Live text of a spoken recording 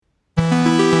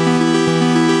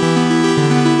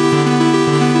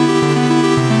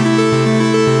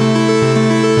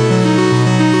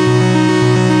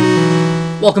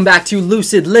Welcome back to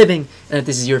Lucid Living, and if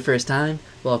this is your first time,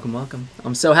 welcome.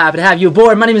 I'm so happy to have you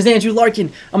aboard. My name is Andrew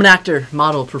Larkin. I'm an actor,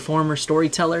 model, performer,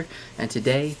 storyteller, and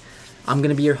today I'm going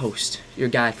to be your host, your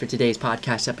guide for today's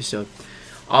podcast episode.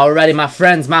 Alrighty, my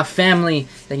friends, my family,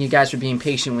 thank you guys for being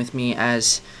patient with me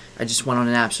as I just went on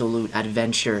an absolute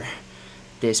adventure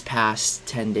this past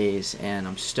 10 days, and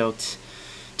I'm stoked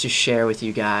to share with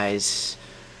you guys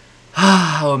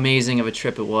how amazing of a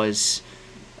trip it was,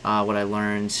 what I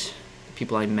learned, the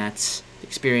people I met, the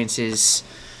experiences.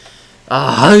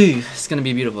 It's gonna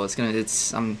be beautiful. I'm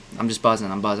just buzzing.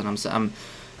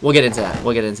 We'll get into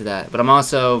that. But I'm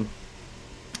also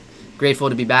grateful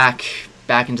to be back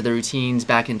into the routines,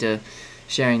 back into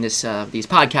sharing these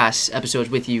podcast episodes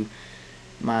with you.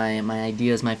 My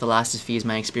ideas, my philosophies,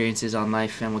 my experiences on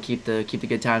life, and we'll keep the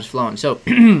good times flowing. So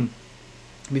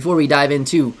before we dive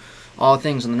into all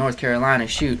things on the North Carolina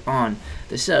shoot on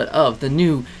the set of the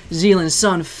New Zealand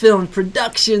Sun film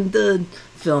production, the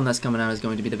film that's coming out is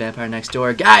going to be The Vampire Next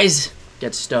Door. Guys,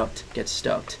 get stoked.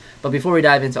 But before we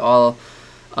dive into all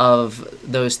of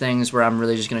those things where I'm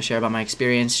really just going to share about my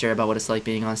experience, share about what it's like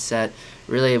being on set,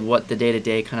 really what the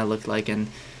day-to-day kind of looked like, and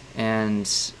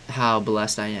how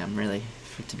blessed I am, really,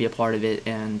 to be a part of it.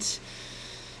 And this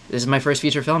is my first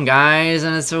feature film, guys,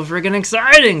 and it's so freaking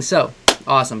exciting. So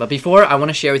awesome. But before, I want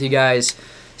to share with you guys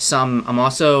as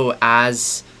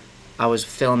I was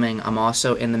filming, I'm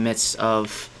also in the midst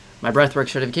of my breathwork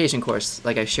certification course,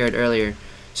 like I shared earlier.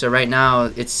 So right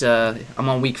now, I'm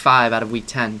on week 5 out of week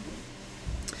 10.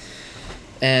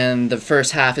 And the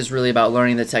first half is really about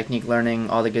learning the technique, learning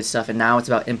all the good stuff, and now it's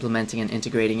about implementing and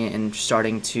integrating it and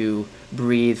starting to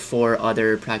breathe for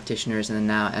other practitioners, and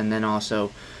then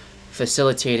also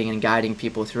facilitating and guiding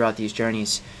people throughout these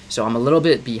journeys. So I'm a little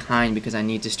bit behind because I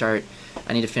need to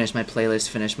finish my playlist,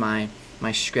 finish my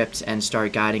script, and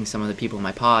start guiding some of the people in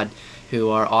my pod who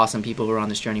are awesome people who are on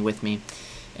this journey with me.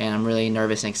 And I'm really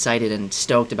nervous and excited and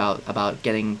stoked about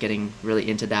getting really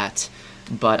into that.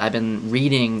 But I've been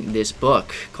reading this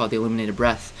book called The Illuminated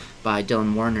Breath by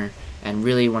Dylan Warner, and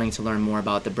really wanting to learn more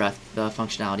about the breath, the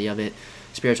functionality of it,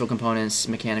 spiritual components,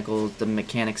 the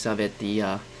mechanics of it,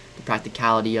 the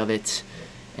practicality of it,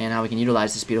 and how we can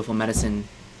utilize this beautiful medicine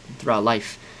throughout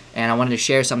life. And I wanted to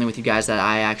share something with you guys that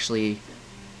I actually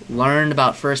learned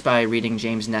about first by reading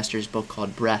James Nestor's book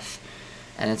called Breath,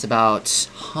 and it's about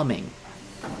humming.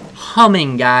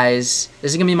 Humming, guys.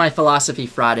 This is going to be my Philosophy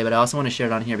Friday, but I also want to share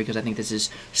it on here because I think this is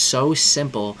so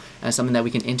simple and something that we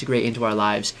can integrate into our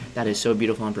lives that is so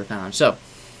beautiful and profound. So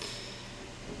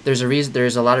there's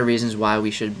a lot of reasons why we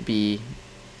should be,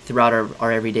 throughout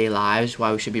our everyday lives,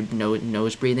 why we should be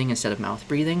nose breathing instead of mouth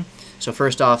breathing. So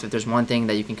first off, if there's one thing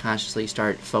that you can consciously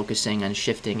start focusing and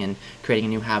shifting and creating a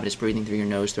new habit, is breathing through your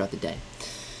nose throughout the day.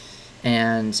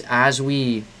 And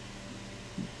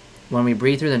when we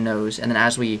breathe through the nose, and then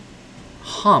as we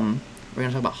hum, we're going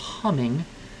to talk about humming.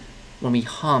 When we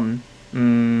hum,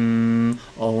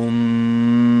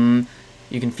 om,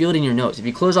 you can feel it in your nose. If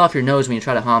you close off your nose when you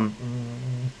try to hum,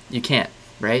 you can't,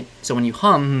 right? So when you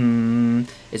hum,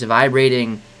 it's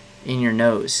vibrating in your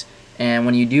nose. And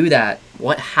when you do that,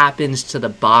 what happens to the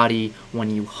body when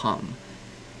you hum?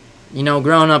 You know,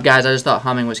 growing up, guys, I just thought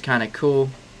humming was kind of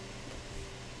cool.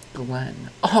 Glenn.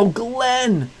 Oh,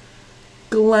 Glenn!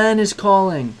 Glenn is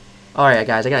calling. Alright,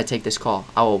 guys, I gotta take this call.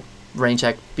 I will rain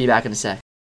check, be back in a sec.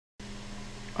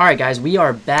 Alright, guys, we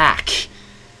are back.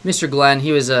 Mr. Glenn,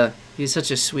 he's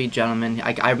such a sweet gentleman.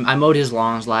 I mowed his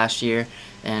lawns last year,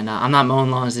 and I'm not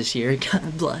mowing lawns this year.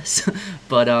 God bless.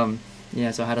 But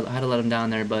yeah, so I had to let him down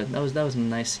there. But that was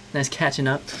nice catching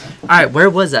up. Alright, where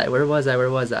was I?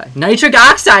 Nitric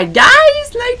oxide,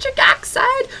 guys. Nitric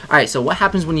oxide. Alright, so what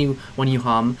happens when you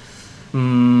hum?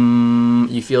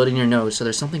 You feel it in your nose. So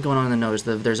there's something going on in the nose.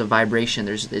 There's a vibration.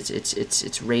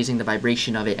 It's raising the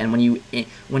vibration of it. And when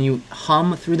you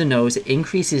hum through the nose, it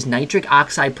increases nitric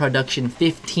oxide production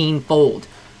 15-fold.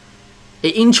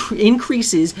 It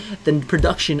increases the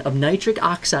production of nitric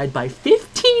oxide by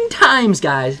 15 times,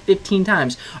 guys. 15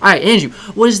 times. All right, Andrew,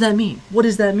 what does that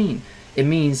mean? It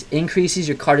means increases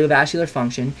your cardiovascular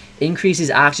function,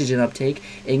 increases oxygen uptake,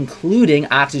 including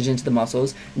oxygen to the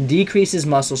muscles, decreases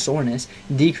muscle soreness,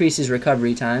 decreases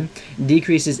recovery time,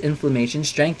 decreases inflammation,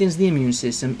 strengthens the immune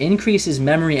system, increases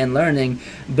memory and learning,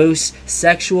 boosts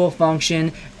sexual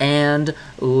function, and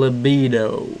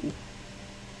libido.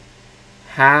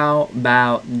 How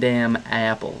about them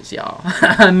apples, y'all?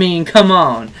 I mean, come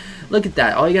on. Look at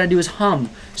that. All you gotta do is hum.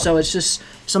 So it's just,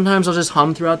 sometimes I'll just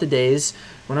hum throughout the days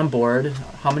when I'm bored,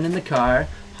 humming in the car,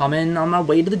 humming on my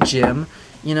way to the gym,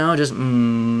 you know, just,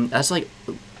 that's like,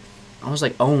 I was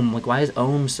like, Om, like, why is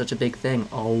Om such a big thing?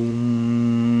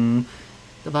 Om,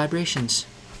 the vibrations,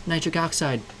 nitric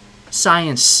oxide.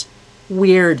 Science.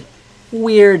 Weird.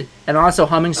 Weird. And also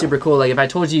humming super cool. Like if I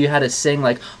told you had to sing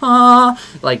like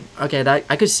like okay, that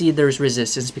I could see there's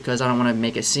resistance because I don't want to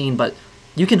make a scene, but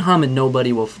you can hum and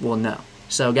nobody will know.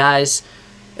 So guys,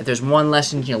 if there's one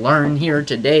lesson you learn here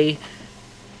today,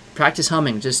 practice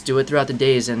humming. Just do it throughout the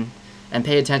days and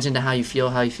pay attention to how you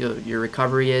feel your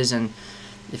recovery is, and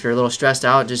if you're a little stressed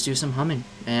out, just do some humming.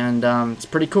 And it's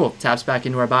pretty cool. Taps back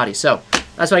into our body. So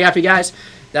that's what I got for you guys.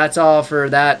 That's all for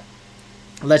that.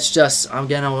 Let's just,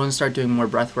 again, I want to start doing more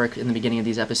breath work in the beginning of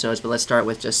these episodes, but let's start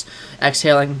with just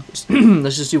exhaling.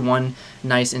 Let's just do one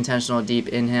nice, intentional, deep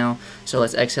inhale. So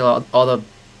let's exhale all the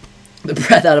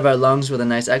breath out of our lungs with a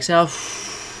nice exhale.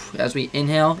 As we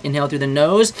inhale through the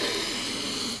nose.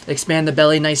 Expand the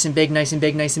belly nice and big, nice and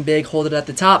big, nice and big. Hold it at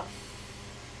the top.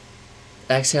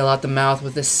 Exhale out the mouth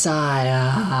with a sigh.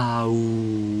 Ah,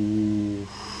 ooh.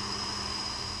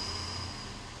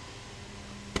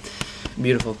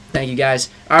 Beautiful. Thank you, guys.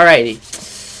 Alrighty.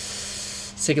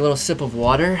 Let's take a little sip of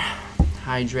water.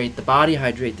 Hydrate the body,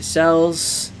 hydrate the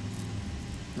cells.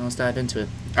 Now let's dive into it.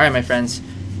 Alright, my friends.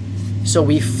 So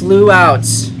we flew out.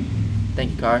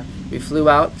 Thank you, Car. We flew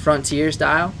out Frontier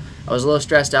style. I was a little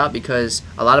stressed out because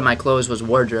a lot of my clothes was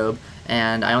wardrobe,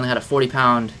 and I only had a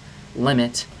 40-pound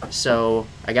limit. So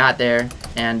I got there,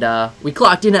 and we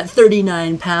clocked in at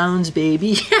 39 pounds,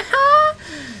 baby.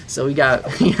 So we got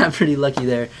pretty lucky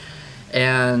there.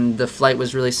 And the flight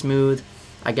was really smooth.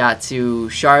 I got to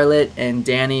Charlotte, and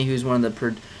Danny, who's one of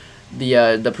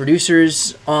the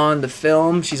producers on the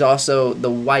film. She's also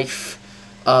the wife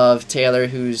of Taylor,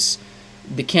 who's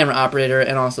the camera operator,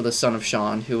 and also the son of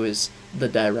Sean, who is the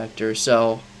director.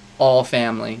 So all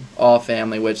family,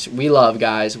 which we love,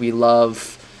 guys. We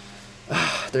love.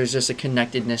 There's just a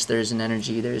connectedness. There's an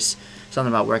energy. There's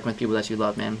something about working with people that you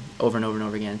love, man, over and over and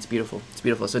over again. It's beautiful. It's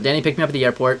beautiful. So Danny picked me up at the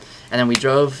airport, and then we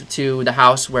drove to the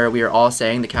house where we were all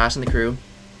staying, the cast and the crew.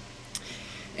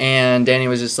 And Danny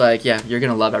was just like, yeah, you're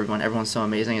going to love everyone. Everyone's so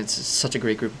amazing. It's such a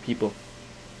great group of people.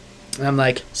 And I'm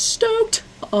like, stoked.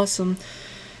 Awesome.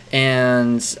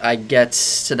 And I get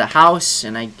to the house,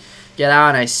 and I get out,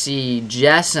 and I see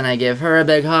Jess, and I give her a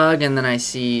big hug. And then I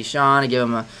see Sean. I give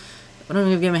him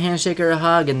a handshake or a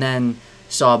hug. And then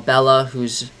saw Bella,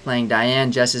 who's playing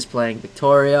Diane. Jess is playing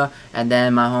Victoria. And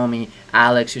then my homie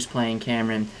Alex, who's playing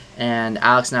Cameron. And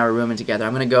Alex and I were rooming together.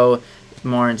 I'm going to go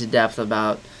more into depth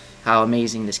about how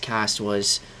amazing this cast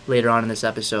was later on in this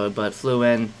episode. But flew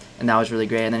in, and that was really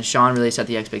great. And then Sean really set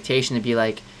the expectation to be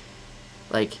like,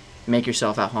 make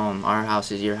yourself at home. Our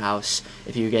house is your house.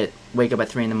 If you wake up at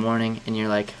 3 in the morning and you're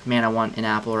like, man, I want an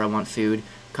apple or I want food,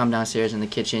 come downstairs in the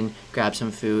kitchen, grab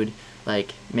some food,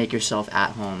 make yourself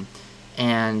at home.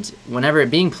 And whenever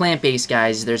being plant-based,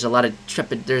 guys, there's a lot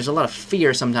of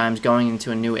fear sometimes going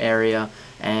into a new area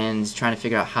and trying to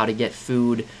figure out how to get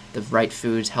food, the right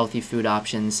foods, healthy food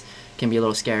options can be a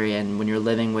little scary. And when you're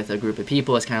living with a group of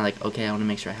people, it's kind of like, okay, I want to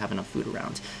make sure I have enough food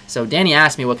around. So Danny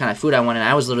asked me what kind of food I wanted, and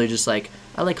I was literally just like,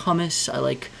 I like hummus, I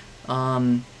like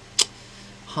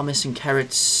hummus and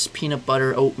carrots, peanut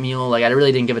butter, oatmeal. I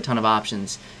really didn't give a ton of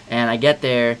options. And I get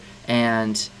there,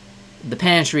 and the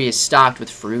pantry is stocked with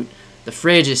fruit. The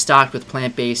fridge is stocked with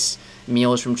plant-based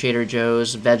meals from Trader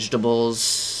Joe's,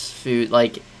 vegetables, food.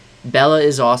 Bella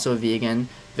is also vegan.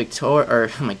 Victoria.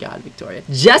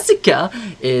 Jessica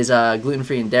is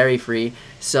gluten-free and dairy-free.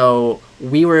 So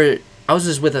I was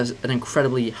just with an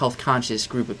incredibly health-conscious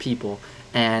group of people.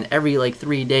 And every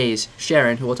 3 days,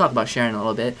 Sharon, who we'll talk about Sharon in a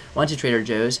little bit, went to Trader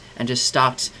Joe's and just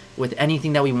stocked with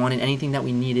anything that we wanted, anything that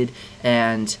we needed.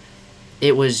 And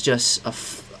it was just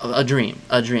a dream.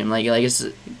 It's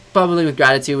probably with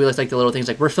gratitude. We look the little things.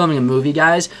 We're filming a movie,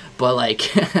 guys, but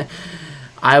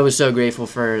I was so grateful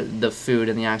for the food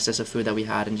and the access of food that we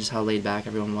had and just how laid back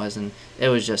everyone was. And it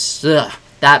was just,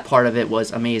 that part of it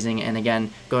was amazing. And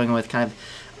again, going with kind of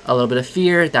a little bit of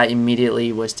fear, that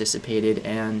immediately was dissipated,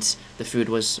 and the food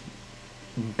was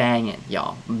banging,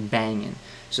 y'all, banging.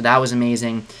 So that was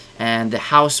amazing. And the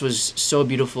house was so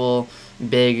beautiful,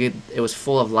 big. It was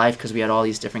full of life because we had all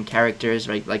these different characters,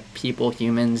 right? People,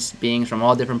 humans, beings from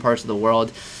all different parts of the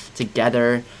world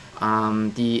together.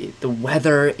 The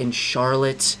weather in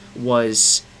Charlotte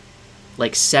was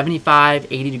 75,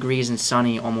 80 degrees and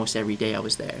sunny almost every day I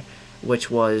was there,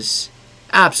 which was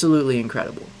absolutely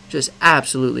incredible. Just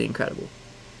absolutely incredible.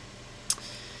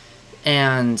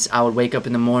 And I would wake up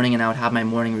in the morning and I would have my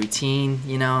morning routine,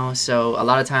 So a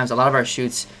lot of times, some of our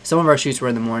shoots were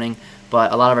in the morning,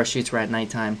 but a lot of our shoots were at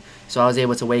nighttime. So I was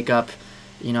able to wake up,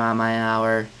 at my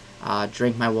hour,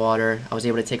 drink my water. I was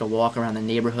able to take a walk around the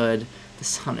neighborhood. The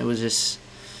sun, it was just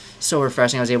so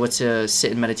refreshing. I was able to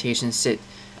sit in meditation,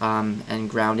 and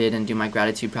grounded and do my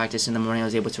gratitude practice in the morning. I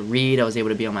was able to read. I was able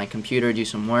to be on my computer, do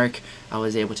some work. I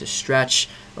was able to stretch.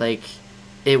 Like,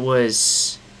 it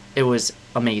was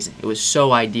amazing. It was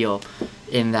so ideal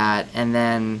in that. And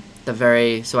then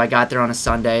so I got there on a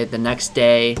Sunday. The next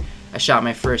day, I shot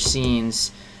my first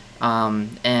scenes.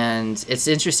 And it's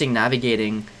interesting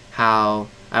navigating how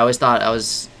I always thought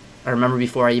I remember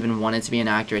before I even wanted to be an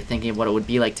actor, thinking of what it would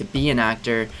be like to be an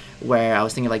actor, where I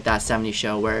was thinking like That 70s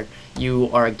Show, where you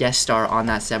are a guest star on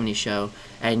That 70s Show,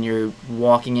 and you're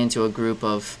walking into a group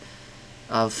of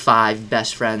 5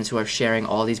 best friends who are sharing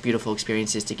all these beautiful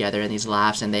experiences together and these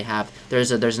laughs, and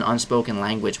there's an unspoken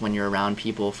language when you're around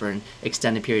people for an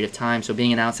extended period of time. So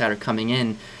being an outsider coming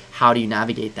in, how do you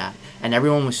navigate that? And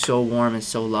everyone was so warm and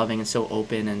so loving and so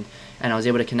open, and I was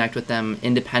able to connect with them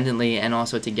independently and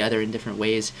also together in different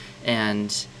ways,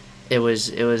 and it was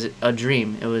a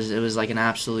dream. It was like an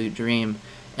absolute dream.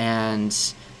 And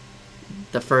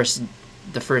the first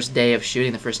day of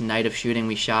shooting, the first night of shooting,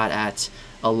 we shot at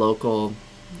a local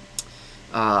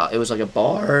it was like a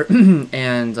bar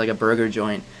and like a burger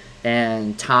joint,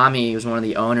 and Tommy was one of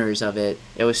the owners of it.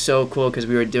 It was so cool because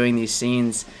we were doing these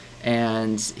scenes,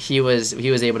 and he was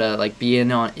able to like be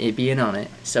in on it.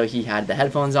 So he had the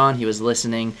headphones on, he was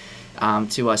listening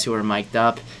to us who were mic'd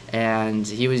up, and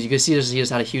you could see he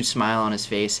just had a huge smile on his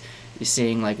face,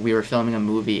 seeing like we were filming a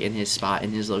movie in his spot,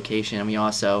 in his location. And we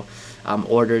also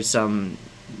ordered some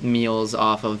meals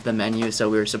off of the menu, so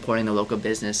we were supporting the local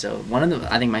business. So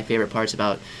I think my favorite parts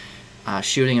about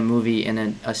shooting a movie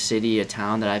in a city, a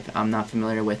town that I'm not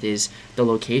familiar with, is the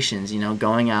locations.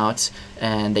 Going out,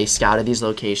 and they scouted these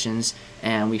locations,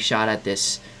 and we shot at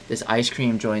this ice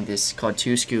cream joint, this called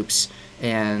Two Scoops,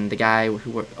 and the guy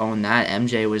who owned that,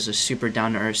 MJ, was a super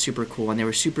down to earth, super cool, and they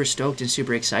were super stoked and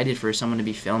super excited for someone to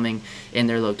be filming in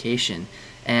their location,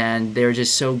 and they were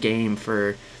just so game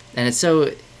for. And it's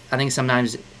so, I think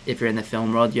sometimes if you're in the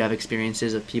film world, you have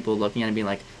experiences of people looking at it and being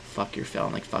like, fuck your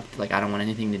film, like fuck, like I don't want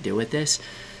anything to do with this.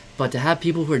 But to have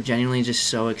people who are genuinely just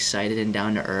so excited and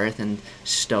down to earth and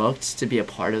stoked to be a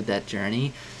part of that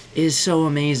journey is so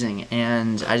amazing.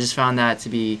 And I just found that to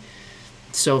be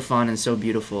so fun and so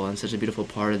beautiful, and such a beautiful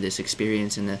part of this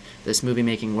experience in this movie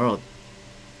making world.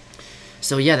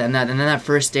 So yeah, and then that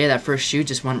first day, that first shoot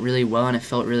just went really well, and it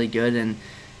felt really good, and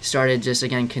started just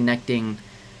again connecting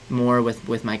more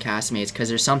with my castmates, because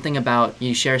there's something about,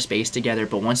 you share space together,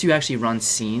 but once you actually run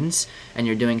scenes and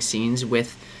you're doing scenes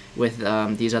with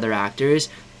these other actors,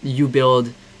 you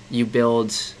build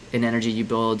an energy, you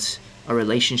build a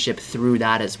relationship through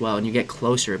that as well, and you get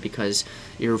closer because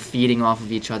you're feeding off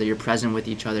of each other, you're present with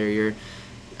each other, you're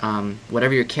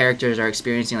whatever your characters are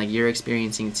experiencing, like you're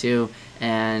experiencing too,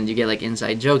 and you get like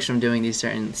inside jokes from doing these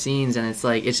certain scenes, and it's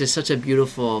just such a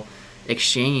beautiful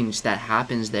exchange that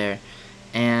happens there.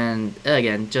 And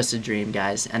again, just a dream,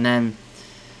 guys. And then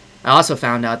I also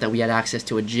found out that we had access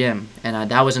to a gym,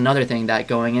 and that was another thing that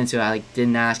going into it, I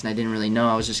didn't ask and I didn't really know.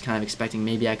 I was just kind of expecting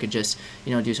maybe I could just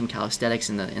do some calisthenics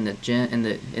in the gym,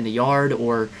 in the yard,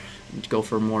 or go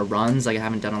for more runs. Like I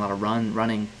haven't done a lot of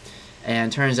running,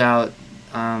 and turns out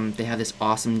they have this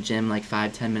awesome gym like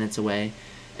 5-10 minutes away,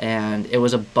 and it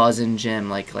was a buzzing gym.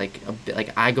 Like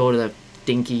I go to the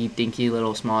dinky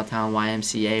little small town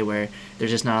YMCA where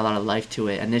there's just not a lot of life to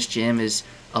it, and this gym is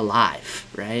alive,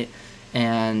 right?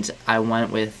 And I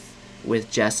went with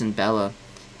Jess and Bella,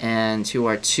 and who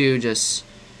are two just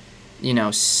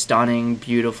stunning,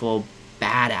 beautiful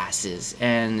badasses.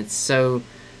 And it's so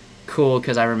cool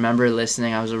because I remember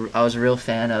listening. I was a real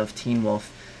fan of Teen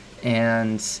Wolf,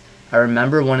 and I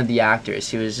remember one of the actors.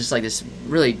 He was just like this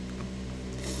really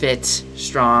fit,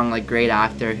 strong, like great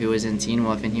actor who was in Teen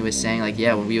Wolf, and he was saying like,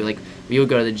 yeah, when we would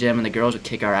go to the gym and the girls would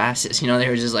kick our asses, they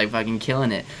were just like fucking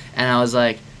killing it. And I was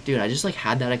like, dude, I just like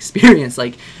had that experience,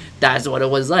 like that's what it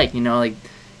was like, like,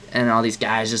 and all these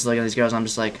guys just looking at these girls, and I'm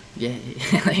just like, yeah,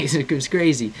 like, it was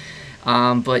crazy.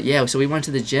 But yeah, so we went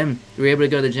to the gym. We were able to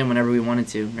go to the gym whenever we wanted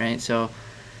to, right? So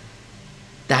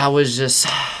that was just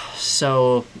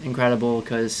so incredible,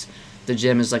 because the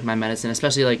gym is like my medicine,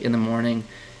 especially like in the morning.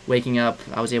 Waking up,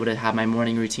 I was able to have my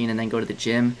morning routine and then go to the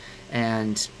gym,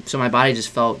 and so my body just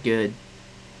felt good.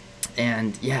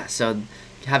 And yeah, so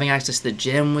having access to the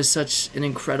gym was such an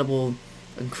incredible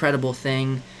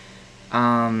thing.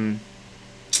 Yeah,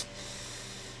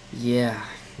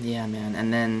 man.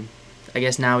 And then I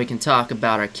guess now we can talk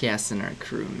about our cast and our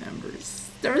crew members.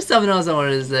 There was something else I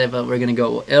wanted to say, but we're gonna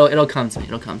go. It'll come to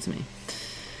me.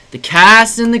 The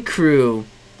cast and the crew.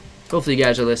 Hopefully you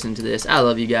guys are listening to this. I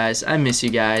love you guys. I miss you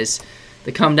guys.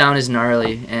 The come down is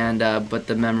gnarly, and but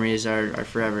the memories are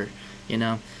forever,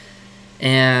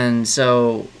 And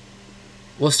so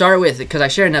We'll start with, because I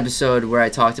shared an episode where I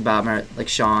talked about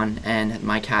Sean and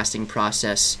my casting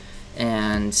process,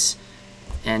 and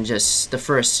just the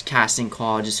first casting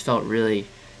call just felt really,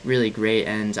 really great,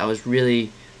 and I was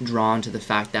really drawn to the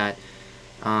fact that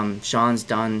Sean's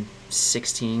done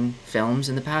 16 films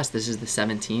in the past. This is the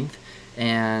 17th,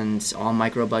 and all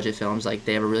micro budget films. Like,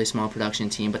 they have a really small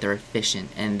production team, but they're efficient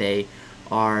and they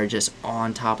are just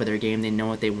on top of their game. They know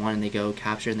what they want and they go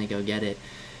capture it and they go get it.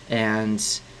 And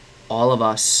all of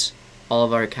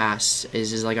our cast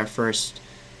is like our first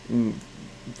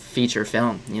feature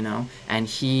film, you know, and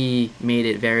he made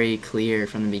it very clear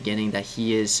from the beginning that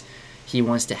he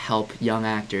wants to help young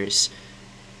actors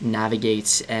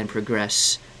navigate and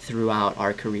progress throughout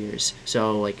our careers.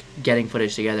 So, like, getting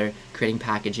footage together, creating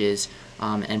packages,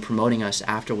 and promoting us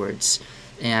afterwards.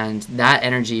 And that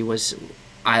energy was,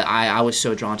 I was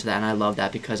so drawn to that, and I love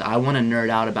that because I want to nerd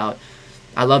out about.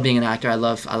 I love being an actor. I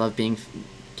love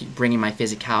bringing my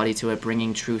physicality to it,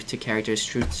 bringing truth to characters,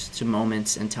 truth to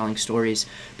moments, and telling stories.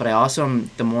 But I also,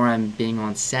 the more I'm being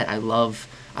on set, I love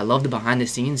the behind the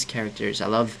scenes characters. I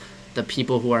love the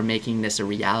people who are making this a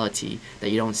reality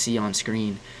that you don't see on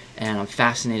screen. And I'm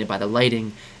fascinated by the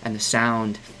lighting and the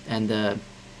sound and the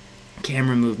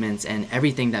camera movements and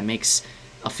everything that makes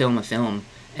a film a film.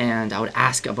 And I would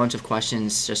ask a bunch of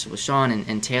questions just with Sean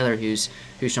and Taylor, who's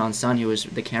Sean's son, who was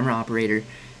the camera operator.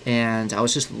 And I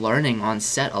was just learning on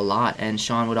set a lot. And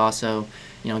Sean would also,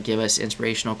 give us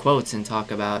inspirational quotes and talk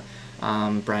about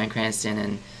Bryan Cranston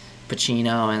and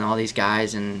Pacino and all these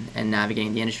guys and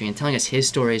navigating the industry and telling us his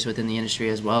stories within the industry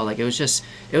as well. Like, it was just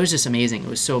amazing. It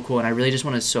was so cool, and I really just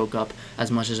wanted to soak up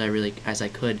as much as I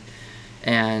could.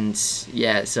 And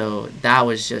yeah, so that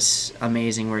was just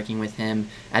amazing working with him.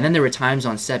 And then there were times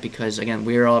on set, because again,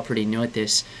 we were all pretty new at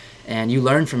this, and you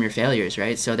learn from your failures,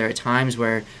 right? So there are times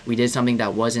where we did something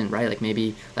that wasn't right. Like,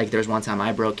 maybe, like, there was one time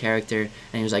I broke character, and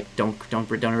he was like, don't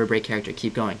ever break character,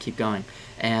 keep going.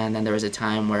 And then there was a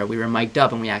time where we were mic'd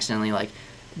up and we accidentally, like,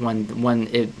 when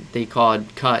they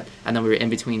called cut and then we were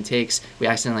in between takes, we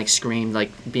accidentally, like, screamed,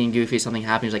 like, being goofy, something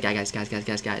happened. He was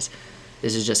like, guys,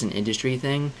 this is just an industry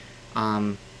thing.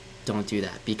 Don't do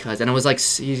that. Because, and it was like,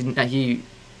 he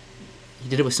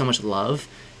did it with so much love,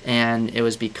 and it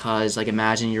was because, like,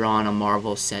 imagine you're on a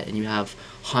Marvel set and you have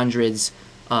hundreds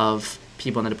of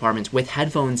people in the departments with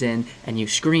headphones in, and you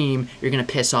scream, you're going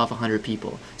to piss off 100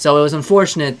 people. So it was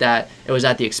unfortunate that it was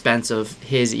at the expense of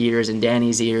his ears and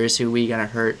Danny's ears, who we kind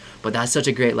of hurt. But that's such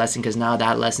a great lesson, because now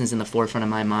that lesson's in the forefront of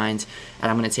my mind,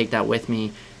 and I'm going to take that with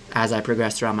me as I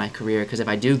progress throughout my career. Because if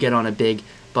I do get on a big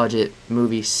budget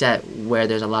movie set where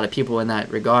there's a lot of people in that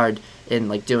regard, in,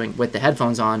 like, doing with the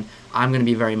headphones on, I'm going to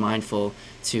be very mindful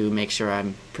to make sure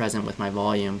I'm present with my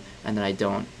volume and that I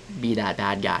don't be that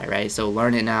bad guy, right? So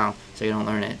learn it now, so you don't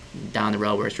learn it down the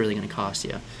road where it's really going to cost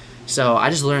you. So I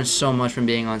just learned so much from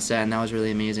being on set, and that was really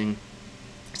amazing.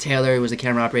 Taylor was the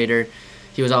camera operator.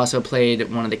 He was also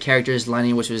played one of the characters,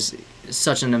 Lenny, which was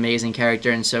such an amazing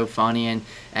character and so funny,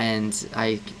 and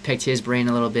I picked his brain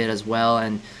a little bit as well,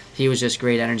 and he was just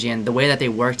great energy, and the way that they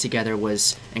worked together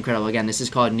was incredible. Again, this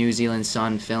is called New Zealand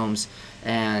Sun Films,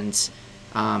 and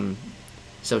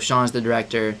so Sean's the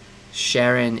director,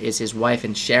 Sharon is his wife,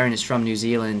 and Sharon is from New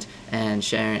Zealand, and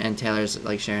Taylor's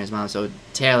like Sharon's mom, so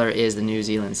Taylor is the New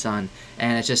Zealand Sun,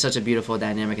 and it's just such a beautiful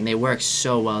dynamic, and they work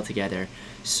so well together.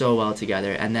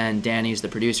 And then Danny's the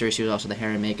producer. She was also the hair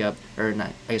and makeup, or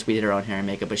not, I guess we did our own hair and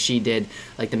makeup, but she did,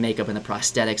 like, the makeup and the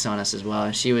prosthetics on us as well,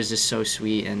 and she was just so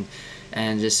sweet and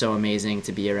just so amazing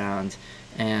to be around,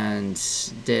 and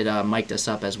did mic'd us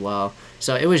up as well.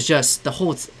 So it was just the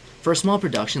whole, for a small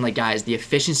production, like, guys, the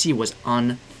efficiency was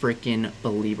unfreaking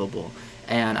believable,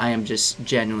 and I am just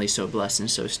genuinely so blessed and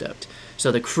so stoked.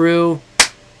 So the crew,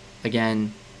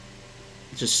 again,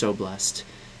 just so blessed.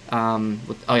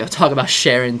 I'll talk about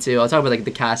Sharon too. I'll talk about, like,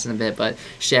 the cast in a bit, but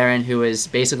Sharon, who is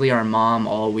basically our mom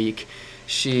all week.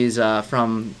 She's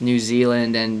from New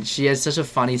Zealand, and she has such a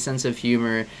funny sense of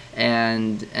humor,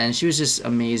 and she was just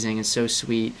amazing and so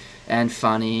sweet and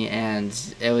funny, and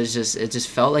it just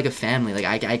felt like a family. Like,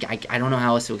 I don't know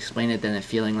how else to explain it than it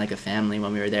feeling like a family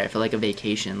when we were there. It felt like a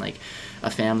vacation, like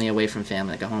a family away from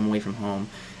family, like a home away from home.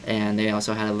 And they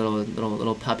also had a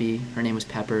little puppy. Her name was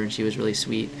Pepper, and she was really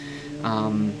sweet.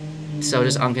 So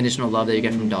just unconditional love that you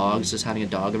get from dogs, just having a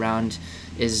dog around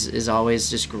is always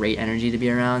just great energy to be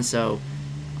around. So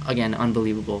again,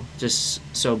 unbelievable, just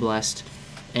so blessed.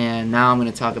 And now I'm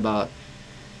going to talk about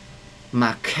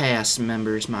my cast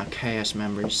members.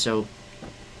 So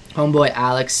homeboy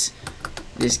Alex,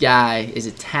 this guy is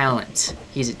a talent.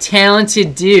 He's a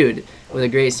talented dude with a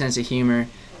great sense of humor.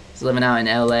 He's living out in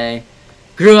LA.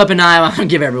 Grew up in Iowa. I'm going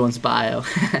to give everyone's bio.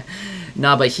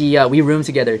 No, but we roomed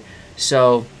together,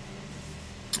 so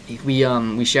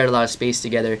we shared a lot of space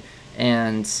together,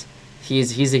 and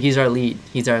he's our lead.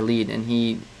 He's our lead, and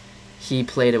he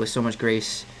played it with so much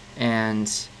grace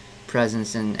and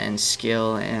presence and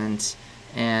skill,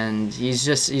 and he's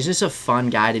just a fun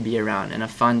guy to be around, and a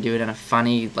fun dude, and a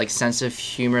funny like sense of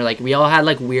humor. Like we all had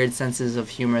like weird senses of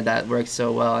humor that worked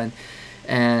so well,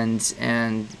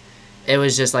 and it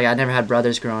was just like I never had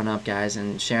brothers growing up, guys,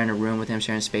 and sharing a room with him,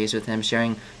 sharing space with him,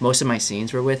 sharing most of my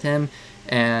scenes were with him,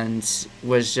 and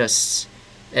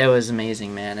it was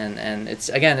amazing, man. And it's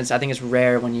I think it's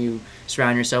rare when you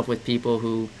surround yourself with people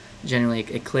who genuinely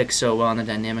it clicks so well and the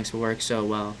dynamics work so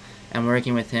well. And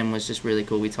working with him was just really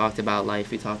cool. We talked about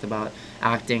life, we talked about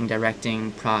acting,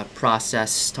 directing,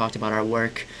 process, talked about our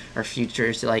work, our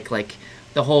futures, like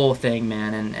the whole thing,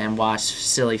 man, and watched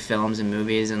silly films and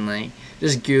movies and like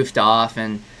just goofed off,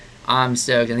 and I'm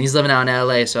stoked. And he's living out in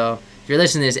LA, so if you're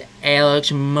listening to this,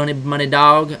 Alex Money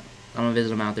Dog, I'm gonna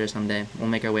visit him out there someday. We'll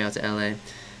make our way out to LA.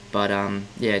 But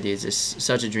yeah, dude, it's just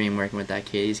such a dream working with that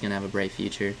kid. He's gonna have a bright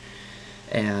future,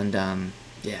 and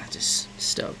yeah, just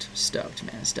stoked,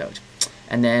 man, stoked.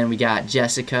 And then we got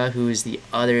Jessica, who is the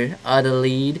other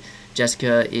lead.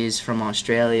 Jessica is from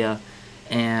Australia,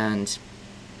 and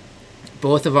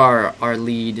both of our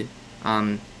lead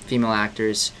female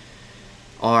actors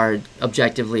are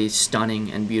objectively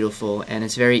stunning and beautiful, and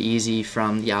it's very easy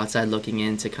from the outside looking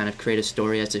in to kind of create a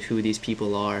story as to who these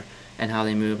people are and how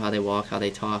they move, how they walk, how they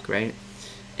talk, right?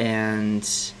 And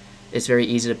it's very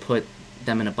easy to put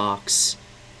them in a box.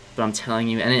 But I'm telling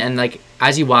you, and like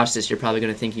as you watch this, you're probably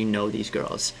gonna think you know these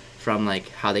girls from like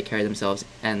how they carry themselves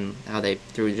and how they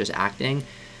through just acting.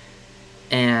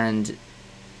 And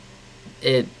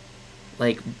it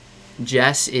like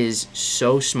Jess is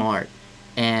so smart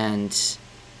and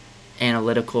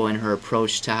analytical in her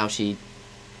approach to how she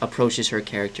approaches her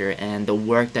character and the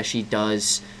work that she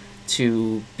does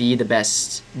to be the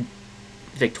best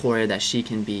Victoria that she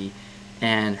can be.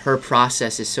 And her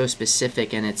process is so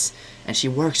specific, and she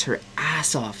works her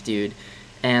ass off, dude.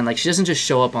 And like she doesn't just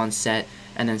show up on set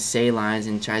and then say lines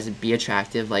and tries to be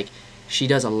attractive. Like she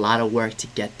does a lot of work to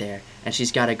get there, and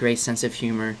she's got a great sense of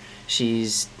humor.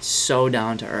 She's so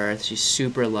down to earth. She's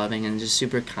super loving and just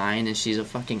super kind, and she's a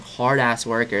fucking hard ass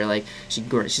worker. Like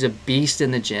she's a beast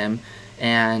in the gym,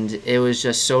 and it was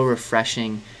just so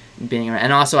refreshing being around.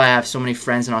 And also I have so many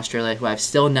friends in Australia who I've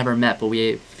still never met, but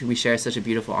we share such a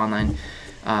beautiful online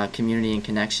community and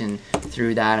connection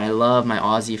through that. And I love my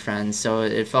Aussie friends, so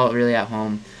it felt really at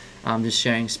home, just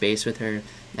sharing space with her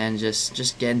and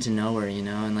just getting to know her, you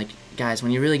know. And like guys,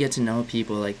 when you really get to know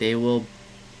people, like they will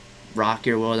rock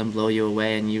your world and blow you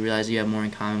away, and you realize you have more in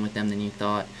common with them than you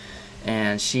thought.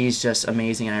 And she's just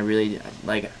amazing, and I really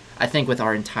I think with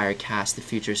our entire cast the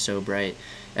future's so bright.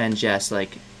 And Jess,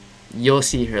 like you'll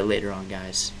see her later on,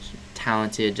 guys.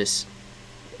 Talented, just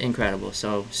incredible.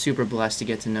 So super blessed to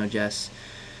get to know Jess.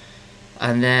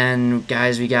 And then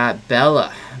guys, we got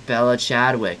Bella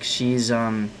Chadwick. She's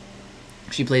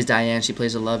she plays Diane. She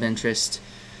plays a love interest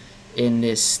in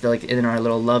this like in our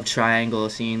little love triangle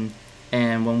scene.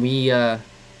 And when we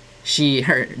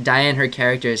Diane, her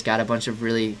character has got a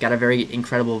very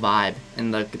incredible vibe,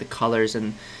 and the colors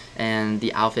and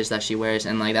the outfits that she wears,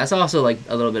 and like that's also like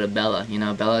a little bit of Bella, you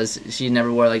know. She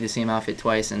never wore like the same outfit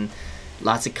twice, and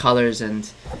lots of colors,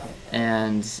 and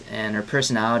her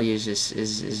personality is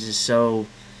just so,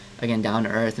 again, down to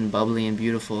earth and bubbly and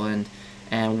beautiful,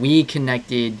 and we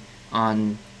connected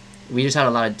we just had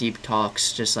a lot of deep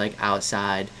talks just like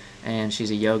outside. And she's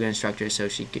a yoga instructor, so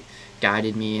she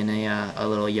guided me in a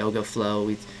little yoga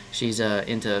flow. She's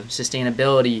into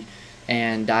sustainability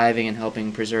and diving and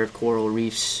helping preserve coral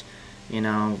reefs. You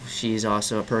know, she's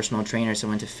also a personal trainer, so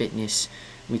into fitness.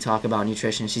 We talk about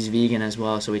nutrition. She's vegan as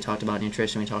well, so we talked about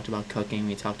nutrition. We talked about cooking.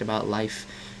 We talked about life.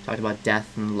 We talked about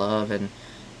death and love and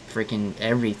freaking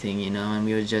everything, you know. And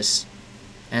we would just,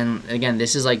 and again,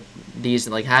 this is like these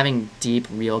like having deep,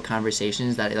 real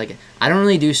conversations that like I don't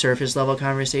really do surface level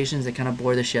conversations that kind of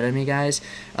bore the shit out of me, guys.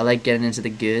 I like getting into the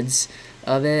goods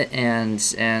of it,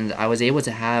 and I was able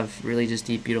to have really just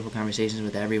deep, beautiful conversations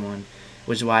with everyone,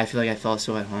 which is why I feel like I felt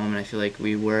so at home, and I feel like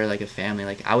we were like a family.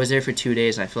 Like I was there for 2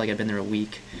 days, and I feel like I've been there a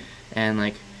week, and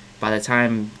like by the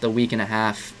time the week and a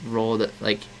half rolled,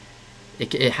 like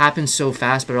it happened so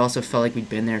fast, but it also felt like we'd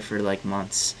been there for like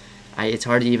months. It's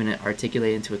hard to even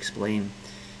articulate and to explain.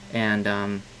 And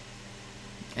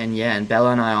yeah, and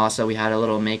Bella and I also, we had a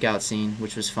little makeout scene,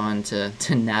 which was fun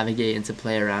to navigate and to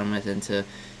play around with, and to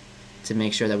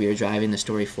make sure that we were driving the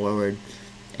story forward.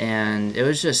 And it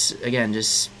was just, again,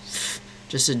 just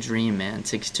a dream, man,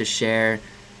 to share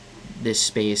this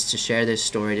space, to share this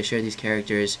story, to share these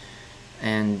characters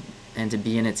and to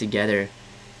be in it together.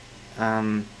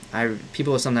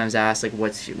 People sometimes ask like,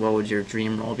 what would your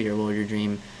dream role be, or what would your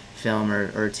dream film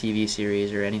or TV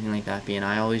series or anything like that be? And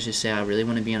I always just say I really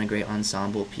want to be on a great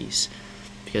ensemble piece,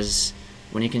 because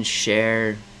when you can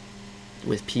share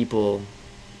with people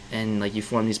and like you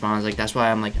form these bonds, like that's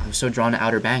why I was so drawn to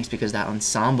Outer Banks, because that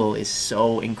ensemble is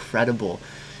so incredible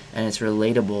and it's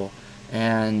relatable,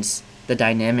 and the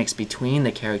dynamics between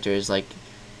the characters like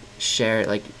share,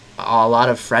 like a lot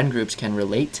of friend groups can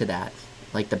relate to that,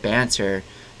 like the banter,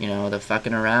 the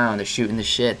fucking around, the shooting the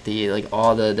shit, the like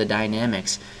all the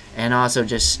dynamics. And also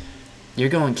just you're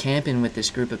going camping with this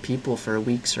group of people for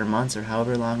weeks or months or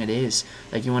however long it is.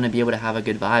 Like you want to be able to have a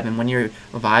good vibe, and when you're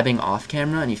vibing off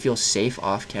camera and you feel safe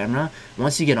off camera,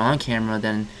 once you get on camera,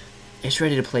 then it's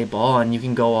ready to play ball, and you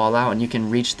can go all out and you can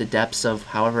reach the depths of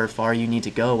however far you need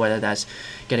to go, whether that's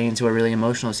getting into a really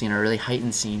emotional scene or a really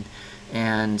heightened scene.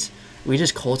 And we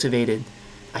just cultivated,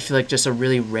 I feel like, just a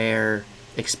really rare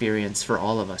experience for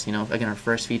all of us, again, our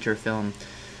first feature film,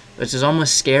 which is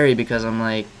almost scary because I'm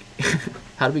like,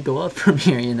 how do we go up from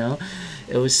here,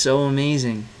 It was so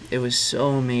amazing. It was so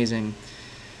amazing.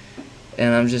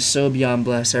 And I'm just so beyond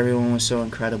blessed. Everyone was so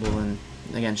incredible, and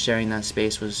again, sharing that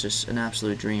space was just an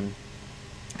absolute dream.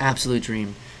 Absolute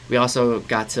dream. We also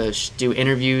got to do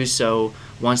interviews, so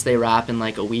once they wrap in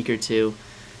like a week or two,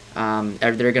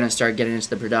 they're going to start getting into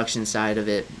the production side of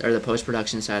it, or the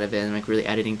post-production side of it, and like really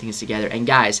editing things together. And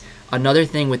guys, another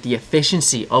thing with the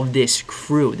efficiency of this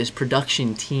crew, this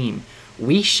production team,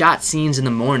 we shot scenes in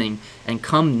the morning, and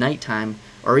come nighttime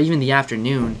or even the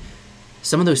afternoon,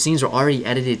 some of those scenes were already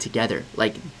edited together.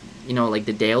 Like, like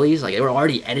the dailies, like they were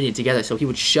already edited together, so he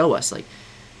would show us like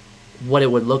what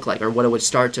it would look like, or what it would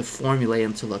start to formulate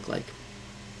him to look like.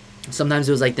 Sometimes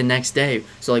it was like the next day.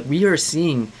 So like we are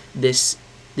seeing this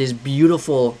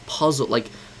beautiful puzzle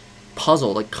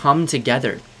come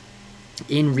together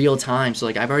in real time. So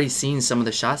like I've already seen some of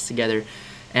the shots together,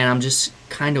 and I'm just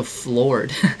kind of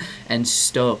floored and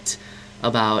stoked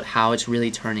about how it's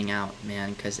really turning out,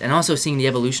 man. And also seeing the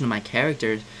evolution of my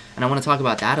characters, and I want to talk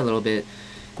about that a little bit.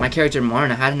 My character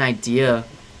Martin, I had an idea.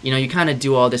 You kind of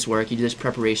do all this work, you do this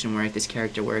preparation work, this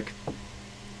character work,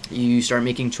 you start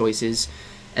making choices,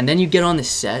 and then you get on the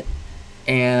set,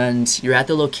 and you're at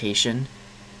the location.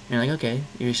 You're like, okay,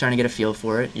 you're starting to get a feel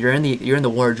for it. You're in the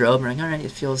wardrobe. You're like, all right, I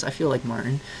feel like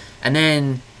Martin. And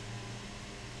then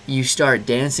you start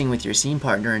dancing with your scene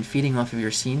partner and feeding off of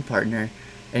your scene partner,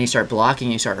 and you start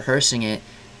blocking, you start rehearsing it,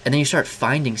 and then you start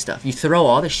finding stuff. You throw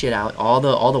all the shit out, all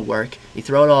the work, you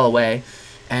throw it all away,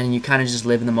 and you kind of just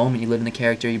live in the moment. You live in the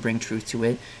character, you bring truth to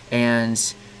it. And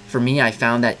for me, I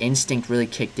found that instinct really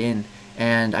kicked in,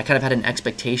 and I kind of had an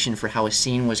expectation for how a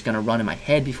scene was going to run in my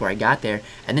head before I got there.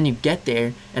 And then you get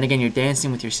there, and again, you're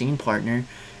dancing with your scene partner,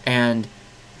 and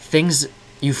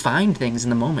you find things in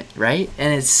the moment, right?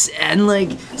 And like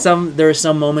there are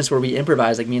some moments where we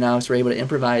improvise, like me and Alex were able to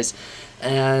improvise,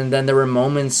 and then there were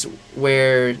moments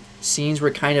where scenes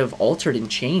were kind of altered and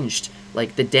changed,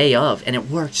 like the day of, and it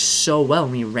worked so well,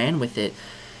 and we ran with it.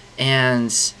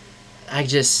 And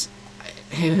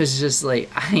it was just like,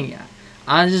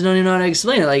 I just don't even know how to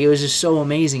explain it. Like, it was just so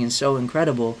amazing and so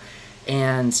incredible.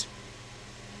 And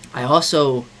I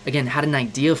also, again, had an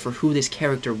idea for who this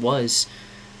character was.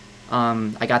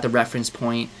 I got the reference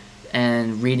point,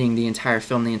 and reading the entire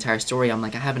film, the entire story, I'm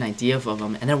like, I have an idea of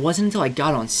him. And it wasn't until I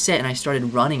got on set and I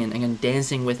started running and again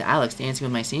dancing with Alex, dancing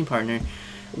with my scene partner,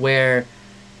 where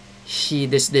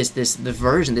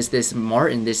this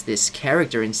Martin, this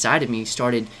character inside of me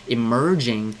started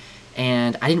emerging,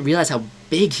 and I didn't realize how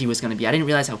big he was going to be. I didn't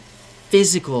realize how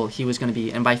physical he was going to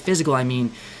be. And by physical, I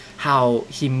mean how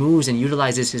he moves and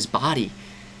utilizes his body.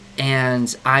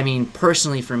 And I mean,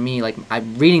 personally for me, like,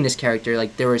 I'm reading this character,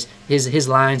 like, his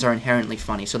lines are inherently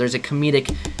funny. So there's a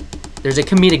comedic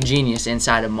genius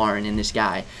inside of Martin in this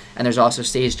guy. And there's also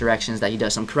stage directions that he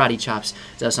does some karate chops,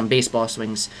 does some baseball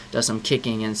swings, does some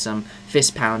kicking and some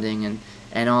fist pounding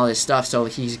and all this stuff. So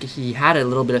he had a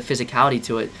little bit of physicality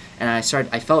to it, and I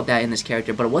felt that in this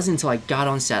character. But it wasn't until I got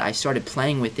on set I started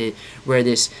playing with it where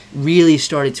this really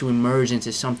started to emerge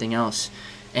into something else.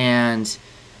 And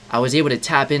I was able to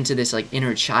tap into this like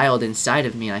inner child inside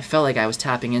of me, and I felt like I was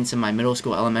tapping into my middle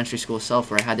school, elementary school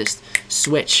self, where I had this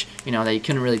switch, that you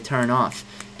couldn't really turn off.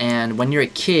 And when you're a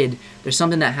kid, there's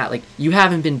something that you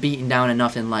haven't been beaten down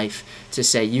enough in life to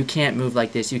say you can't move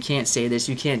like this, you can't say this,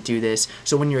 you can't do this.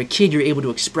 So when you're a kid, you're able to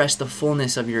express the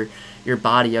fullness of your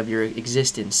body, of your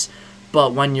existence.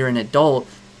 But when you're an adult,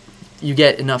 you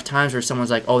get enough times where someone's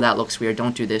like, oh, that looks weird,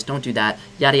 don't do this, don't do that,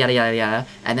 yada, yada, yada, yada.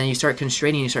 And then you start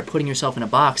constraining, you start putting yourself in a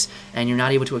box, and you're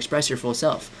not able to express your full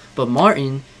self. But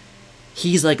Martin,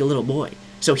 he's like a little boy.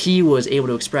 So he was able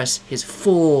to express his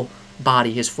full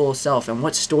body, his full self, and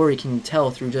what story can you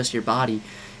tell through just your body?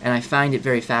 And I find it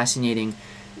very fascinating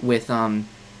with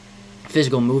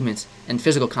physical movements, and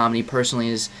physical comedy personally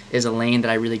is a lane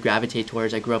that I really gravitate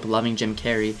towards. I grew up loving Jim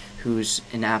Carrey, who's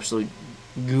an absolute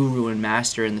guru and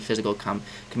master in the physical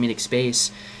comedic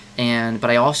space. But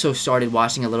I also started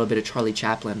watching a little bit of Charlie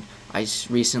Chaplin. I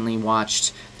recently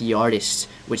watched The Artist,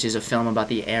 which is a film about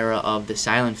the era of the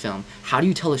silent film. How do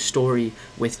you tell a story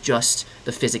with just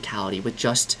the physicality, with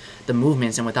just the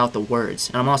movements and without the words?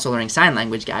 And I'm also learning sign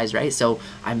language, guys, right? So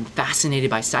I'm fascinated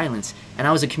by silence. And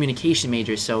I was a communication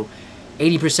major, so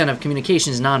 80% of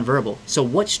communication is nonverbal. So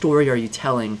what story are you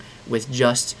telling with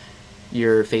just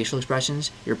your facial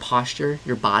expressions, your posture,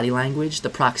 your body language, the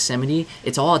proximity?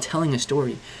 It's all telling a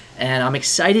story. And I'm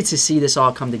excited to see this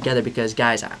all come together because,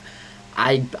 guys,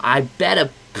 I bet a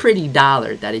pretty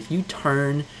dollar that if you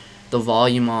turn the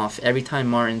volume off every time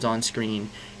Martin's on screen,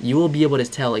 you will be able to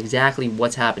tell exactly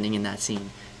what's happening in that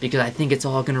scene. Because I think it's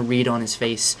all going to read on his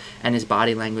face and his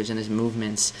body language and his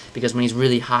movements. Because when he's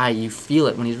really high, you feel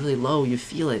it. When he's really low, you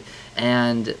feel it.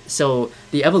 And so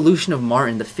the evolution of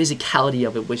Martin, the physicality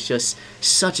of it was just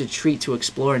such a treat to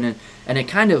explore. And it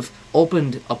kind of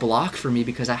opened a block for me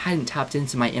because I hadn't tapped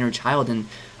into my inner child in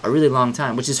a really long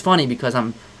time. Which is funny because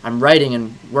I'm writing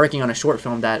and working on a short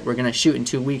film that we're going to shoot in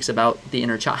 2 weeks about the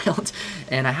inner child.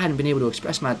 And I hadn't been able to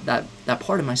express that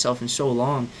part of myself in so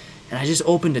long. And I just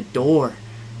opened a door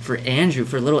for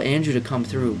little Andrew to come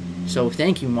through. So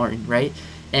thank you, Martin, right?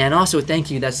 And also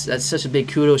thank you, that's such a big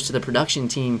kudos to the production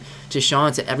team, to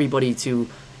Sean, to everybody, to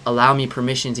allow me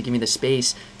permission, to give me the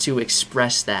space to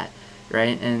express that,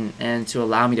 right? And to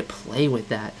allow me to play with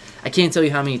that. I can't tell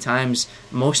you how many times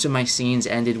most of my scenes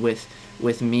ended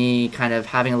with me kind of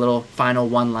having a little final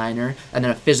one-liner and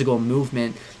then a physical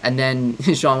movement, and then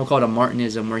Sean will call it a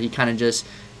Martinism, where he kind of just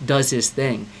does his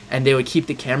thing, and they would keep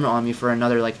the camera on me for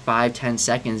another like 5-10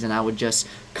 seconds, and I would just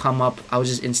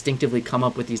instinctively come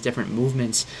up with these different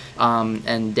movements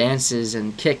and dances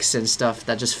and kicks and stuff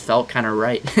that just felt kind of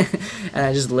right. And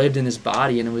I just lived in this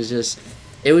body, and it was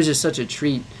just such a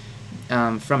treat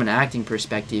from an acting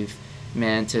perspective,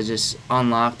 man, to just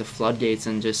unlock the floodgates.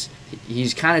 And just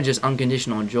he's kind of just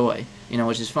unconditional joy,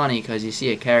 which is funny because you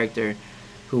see a character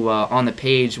who on the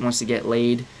page wants to get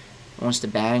laid, wants to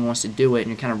bang, wants to do it, and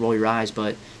you kind of roll your eyes.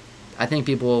 But I think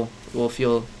people will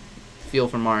feel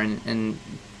for Martin and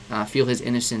feel his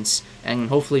innocence, and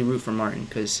hopefully root for Martin,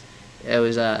 because it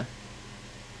was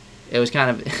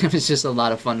just a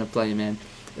lot of fun to play, man.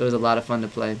 It was a lot of fun to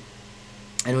play,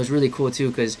 and it was really cool too,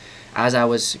 because as I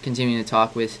was continuing to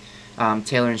talk with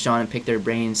Taylor and Sean and pick their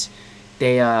brains,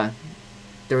 there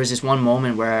was this one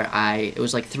moment where it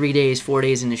was like 4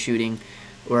 days into shooting,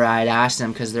 where I had asked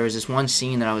them, because there was this one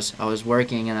scene that I was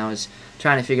working, and I was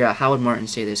trying to figure out how would Martin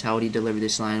say this, how would he deliver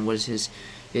this line, what is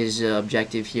his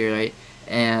objective here, right?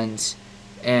 And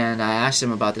I asked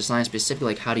him about this line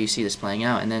specifically, like, how do you see this playing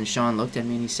out? And then Sean looked at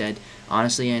me and he said,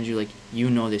 honestly, Andrew, like, you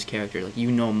know this character, like,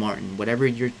 you know Martin, whatever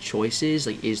your choice is,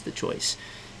 like, is the choice.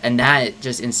 And that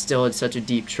just instilled such a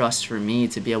deep trust for me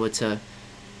to be able to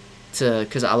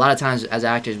because a lot of times as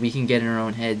actors we can get in our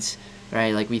own heads,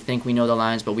 right? Like, we think we know the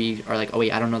lines, but we are like, oh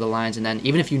wait, I don't know the lines. And then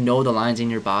even if you know the lines in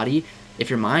your body, if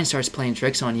your mind starts playing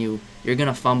tricks on you, you're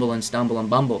gonna fumble and stumble and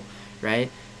bumble,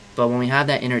 right? But when we have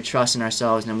that inner trust in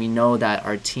ourselves, and we know that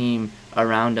our team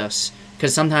around us,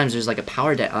 because sometimes there's like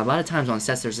a lot of times on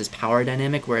sets there's this power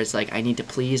dynamic where it's like, I need to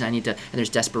please, and there's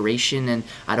desperation, and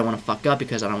I don't want to fuck up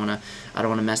because I don't want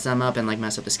to mess them up and like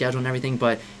mess up the schedule and everything.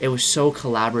 But it was so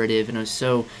collaborative, and it was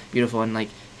so beautiful, and like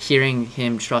hearing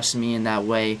him trust me in that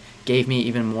way gave me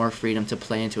even more freedom to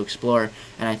play and to explore.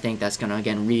 And I think that's gonna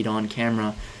again read on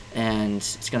camera, and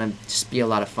it's gonna just be a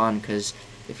lot of fun, because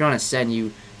if you're on a set and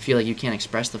you feel like you can't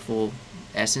express the full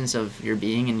essence of your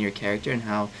being and your character and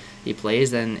how he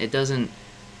plays, then it doesn't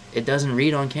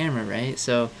read on camera, right?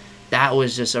 So that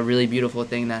was just a really beautiful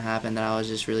thing that happened, that I was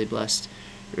just really blessed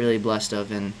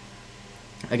of. And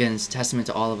again, it's a testament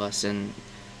to all of us. And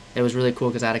it was really cool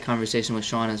because I had a conversation with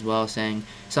Sean as well, saying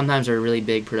sometimes there are really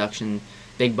big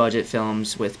budget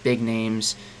films with big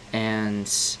names, and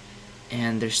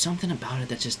there's something about it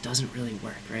that just doesn't really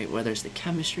work, right? Whether it's the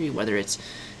chemistry, whether it's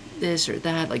this or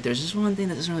that, like there's just one thing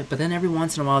that doesn't really, but then every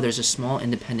once in a while there's a small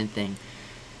independent thing,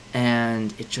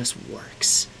 and it just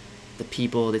works. The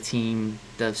people, the team,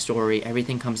 the story,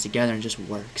 everything comes together and just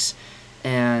works.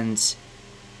 And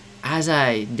as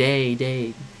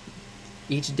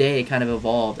each day kind of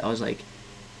evolved, I was like,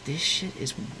 this shit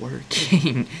is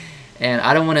working. And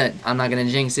I'm not going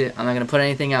to jinx it, I'm not going to put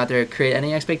anything out there, create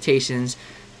any expectations,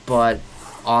 but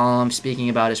all I'm speaking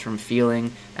about is from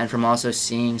feeling and from also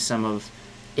seeing some of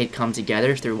it come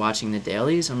together through watching the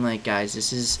dailies. I'm like,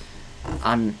 guys,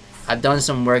 I've done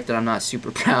some work that I'm not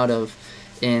super proud of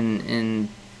in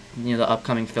the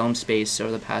upcoming film space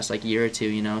over the past like year or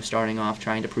two, starting off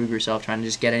trying to prove yourself, trying to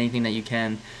just get anything that you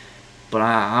can. But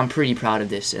I'm pretty proud of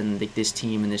this and this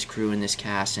team and this crew and this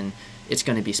cast, and it's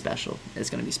going to be special. It's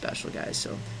going to be special, guys.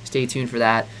 So stay tuned for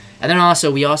that. And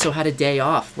then we also had a day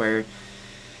off where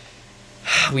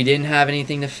we didn't have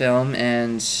anything to film,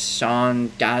 and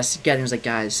Sean got us together and was like,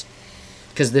 guys,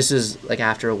 because this is like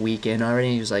after a weekend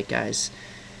already, he was like, guys,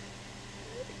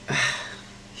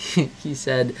 he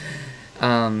said,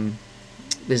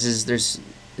 this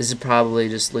is probably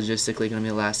just logistically going to be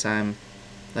the last time,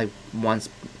 like once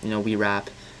we wrap,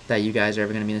 that you guys are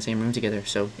ever going to be in the same room together.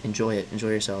 So enjoy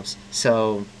yourselves.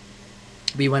 So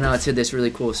we went out to this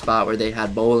really cool spot where they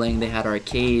had bowling, they had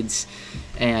arcades,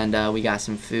 and we got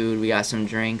some food, we got some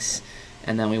drinks,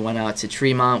 and then we went out to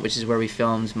Tremont, which is where we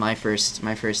filmed my first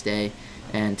day.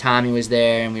 And Tommy was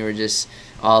there, and we were just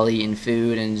all eating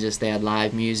food, and just they had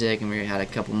live music, and we had a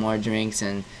couple more drinks,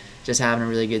 and just having a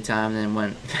really good time. And then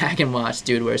went back and watched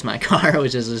Dude, Where's My Car,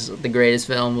 which is the greatest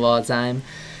film of all time.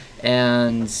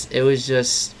 And it was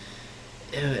just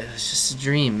a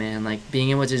dream, man. Like being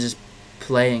able to just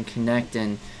play and connect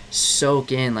and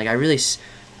soak in. Like I really,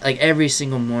 like every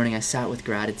single morning I sat with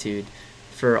gratitude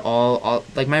for all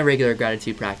like my regular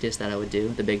gratitude practice that I would do,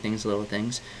 the big things, the little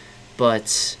things.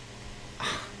 But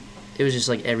it was just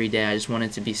like every day I just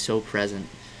wanted to be so present,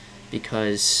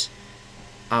 because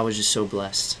I was just so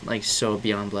blessed, like so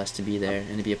beyond blessed to be there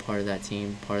and to be a part of that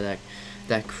team, part of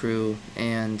that crew.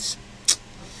 And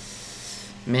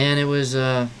man, it was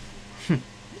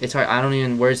it's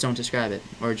hard. Words don't describe it.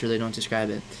 Words really don't describe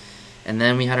it. And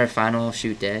then we had our final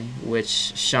shoot day, which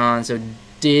Sean so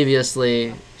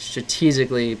deviously,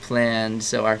 strategically planned.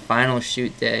 So our final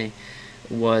shoot day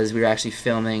was, we were actually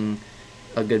filming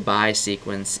a goodbye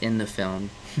sequence in the film.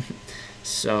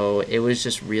 So it was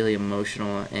just really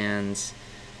emotional,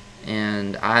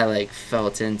 and I like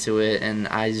felt into it, and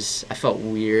I felt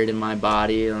weird in my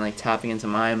body and like tapping into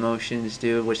my emotions,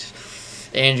 dude, which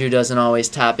Andrew doesn't always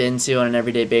tap into on an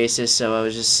everyday basis. So I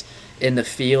was just in the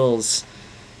feels,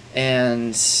 and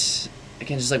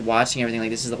again, just like watching everything, like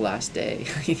this is the last day.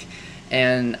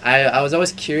 And I was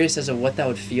always curious as to what that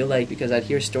would feel like, because I'd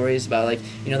hear stories about like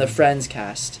the Friends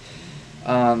cast,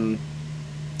 and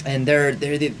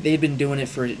they'd been doing it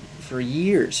for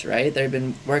years, right? They've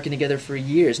been working together for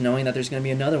years, knowing that there's going to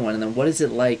be another one. And then what is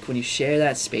it like when you share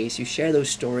that space, you share those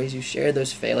stories, you share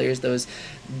those failures,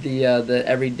 the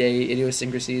everyday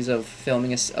idiosyncrasies of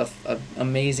filming a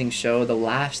amazing show, the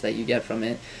laughs that you get from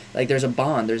it. Like there's a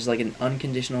bond, there's like an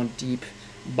unconditional deep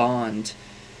bond.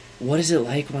 What is it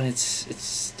like when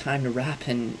it's time to wrap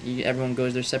and everyone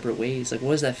goes their separate ways? Like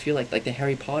what does that feel like? Like the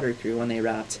Harry Potter crew when they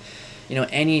wrapped,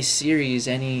 any series,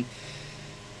 when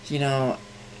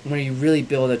you really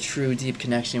build a true deep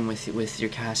connection with your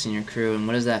cast and your crew. And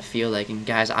what does that feel like? And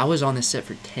guys, I was on this set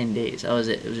for 10 days. That was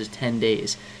it. It was just 10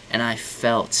 days, and I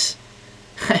felt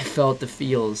the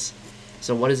feels.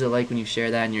 So what is it like when you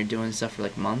share that and you're doing stuff for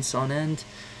like months on end?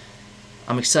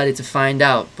 I'm excited to find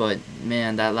out, but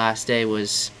man, that last day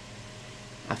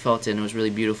I felt it, and it was really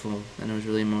beautiful, and it was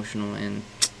really emotional, and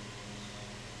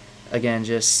again,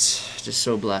 just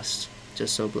so blessed.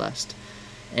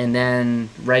 And then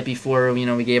right before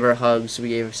we gave our hugs,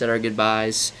 said our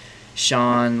goodbyes,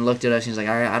 Sean looked at us and he was like,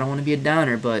 all right, I don't want to be a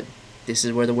downer, but this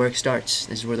is where the work starts.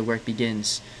 This is where the work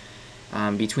begins.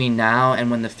 Between now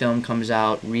and when the film comes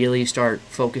out, really start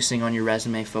focusing on your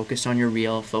resume, focus on your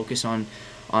reel, focus on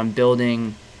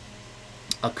building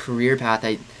a career path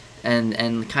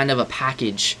and kind of a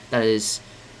package that is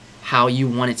how you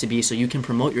want it to be, so you can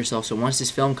promote yourself. So once this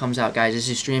film comes out, guys, this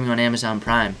is streaming on Amazon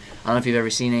Prime. I don't know if you've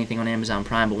ever seen anything on Amazon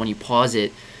Prime, but when you pause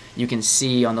it, you can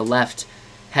see on the left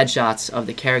headshots of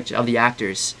the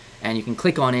actors, and you can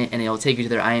click on it and it'll take you to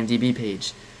their IMDb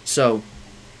page. So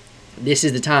this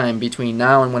is the time between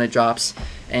now and when it drops,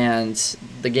 and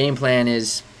the game plan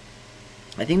is,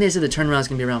 I think they said the turnaround is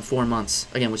going to be around 4 months,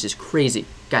 again, which is crazy.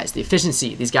 Guys, the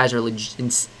efficiency, these guys are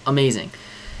amazing.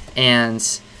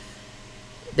 And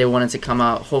they wanted to come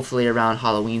out hopefully around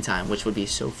Halloween time, which would be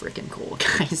so freaking cool,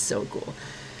 guys, so cool.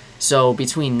 So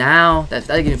between now, that's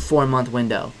a 4-month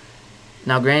window.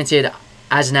 Now, granted,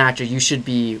 as an actor, you should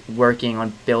be working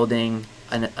on building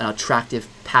an attractive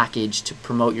package to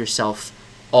promote yourself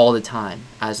all the time,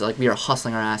 as like we are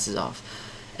hustling our asses off.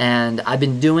 And I've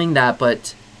been doing that,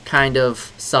 but kind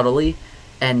of subtly.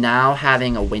 And now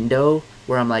having a window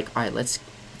where I'm like, all right, let's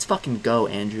fucking go,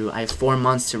 Andrew. I have 4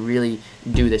 months to really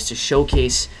do this, to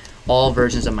showcase all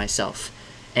versions of myself.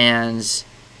 And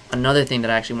another thing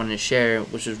that I actually wanted to share,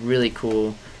 which was really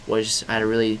cool, was I had a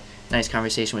really nice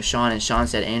conversation with Sean, and Sean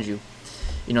said, Andrew,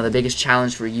 the biggest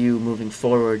challenge for you moving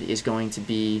forward is going to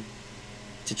be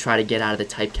to try to get out of the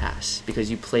typecast, because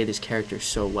you play this character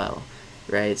so well,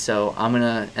 right? So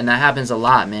and that happens a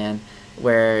lot, man,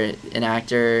 where an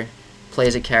actor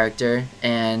plays a character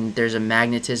and there's a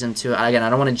magnetism to it. Again, I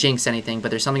don't want to jinx anything, but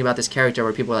there's something about this character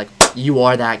where people are like, you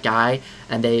are that guy,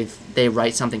 and they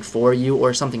write something for you,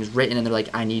 or something's written and they're like,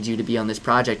 I need you to be on this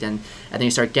project, and then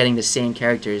you start getting the same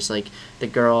characters. Like the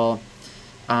girl,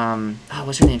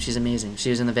 what's her name? She's amazing. She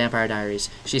was in the Vampire Diaries.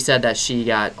 She said that she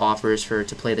got offers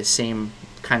to play the same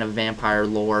kind of vampire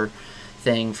lore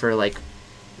thing for like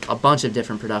a bunch of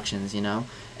different productions,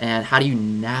 and how do you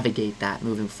navigate that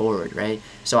moving forward, right?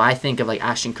 So I think of like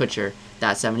Ashton Kutcher,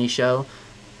 That 70s Show,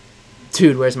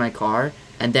 Dude, Where's My Car?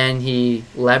 And then he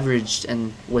leveraged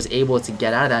and was able to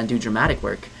get out of that and do dramatic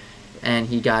work. And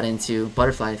he got into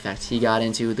Butterfly Effect. He got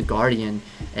into The Guardian.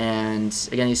 And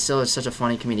again, he's still such a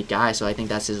funny comedic guy, so I think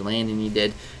that's his lane. And he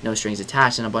did No Strings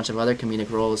Attached and a bunch of other comedic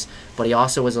roles. But he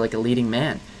also was like a leading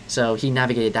man. So he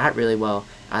navigated that really well.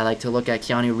 I like to look at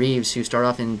Keanu Reeves, who started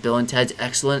off in Bill and Ted's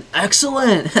excellent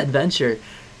adventure,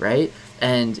 right?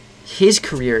 And his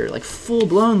career, like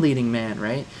full-blown leading man,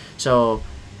 right? So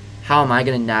how am I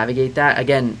going to navigate that?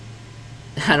 Again,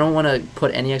 I don't want to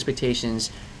put any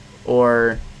expectations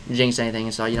or jinx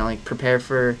anything. So, like prepare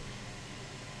for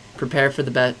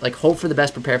the best, like hope for the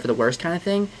best, prepare for the worst kind of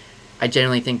thing. I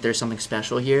genuinely think there's something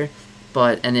special here.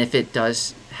 And if it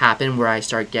does happen where I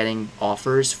start getting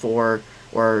offers for,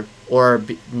 or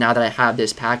now that I have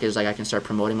this package, like I can start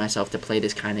promoting myself to play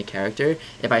this kind of character.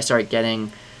 If I start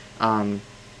getting and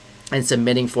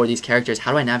submitting for these characters,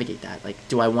 how do I navigate that? Like,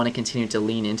 do I want to continue to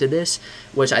lean into this?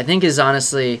 Which I think is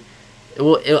honestly,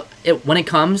 when it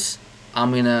comes,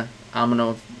 I'm gonna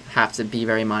have to be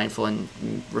very mindful and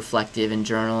reflective and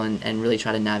journal and really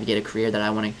try to navigate a career that I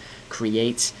want to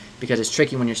create, because it's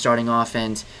tricky when you're starting off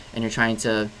and you're trying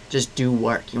to just do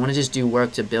work. You want to just do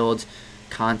work to build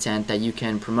content that you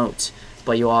can promote,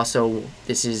 but you also,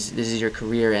 this is your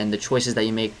career, and the choices that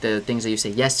you make, the things that you say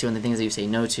yes to and the things that you say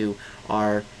no to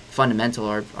are fundamental,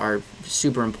 are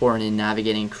super important in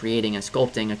navigating, creating, and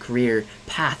sculpting a career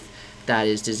path that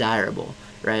is desirable,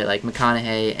 right? Like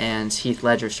McConaughey and Heath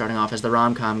Ledger starting off as the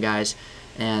rom-com guys,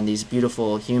 and these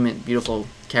beautiful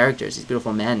characters, these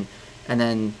beautiful men, and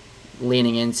then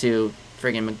leaning into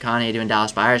friggin' McConaughey doing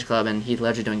Dallas Buyers Club and Heath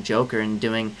Ledger doing Joker and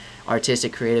doing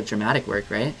artistic, creative, dramatic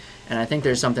work, right? And I think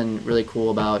there's something really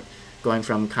cool about going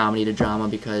from comedy to drama,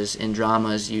 because in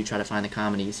dramas you try to find the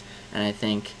comedies, and I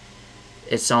think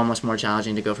it's almost more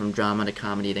challenging to go from drama to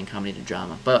comedy than comedy to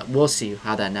drama. But we'll see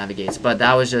how that navigates. But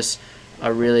that was just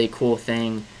a really cool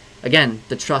thing. Again,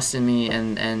 the trust in me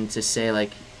and to say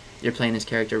like you're playing this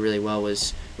character really well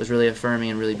was really affirming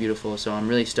and really beautiful. So I'm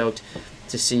really stoked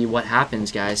to see what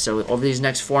happens, guys. So over these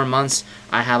next 4 months,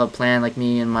 I have a plan. Like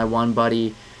me and my one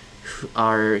buddy,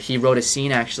 he wrote a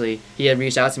scene actually. He had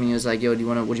reached out to me. He was like, "Yo, would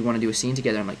you want to do a scene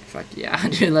together?" I'm like, "Fuck yeah,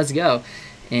 dude, let's go."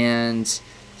 And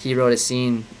he wrote a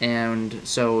scene, and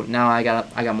so now I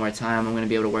got more time. I'm gonna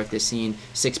be able to work this scene,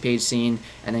 6-page scene,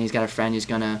 and then he's got a friend who's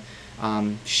gonna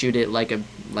shoot it like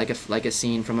a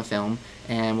scene from a film,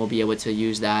 and we'll be able to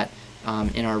use that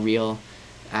in our reel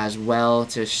as well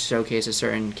to showcase a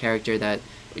certain character that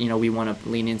we want to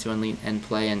lean into and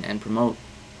play and promote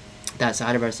that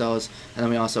side of ourselves. And then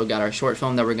we also got our short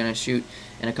film that we're going to shoot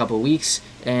in a couple weeks,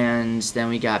 and then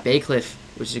we got Baycliff,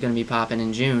 which is going to be popping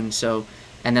in June. So,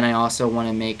 and then I also want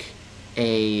to make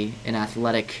an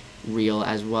athletic reel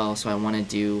as well. So I want to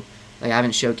do, like, I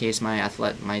haven't showcased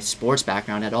my sports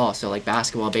background at all. So like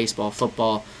basketball, baseball,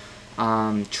 football,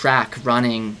 track,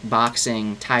 running,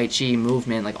 boxing, tai chi,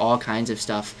 movement, like all kinds of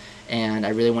stuff. And I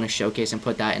really want to showcase and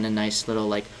put that in a nice little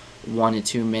like 1 to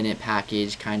 2 minute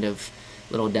package kind of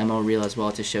little demo reel as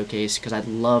well to showcase, because I'd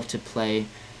love to play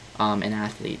an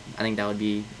athlete. I think that would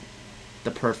be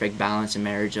the perfect balance and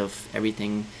marriage of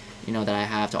everything that I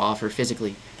have to offer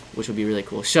physically, which would be really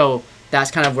cool. So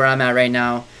that's kind of where I'm at right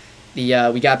now. We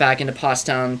got back into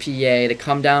Pottstown, PA. The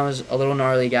come down was a little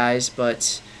gnarly, guys,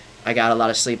 but I got a lot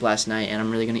of sleep last night, and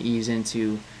I'm really going to ease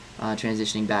into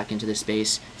transitioning back into the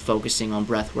space, focusing on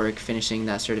breath work, finishing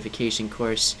that certification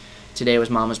course. Today was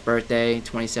Mama's birthday,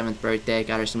 27th birthday.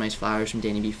 Got her some nice flowers from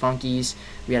Danny B. Funky's.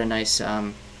 We had a nice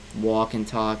walk and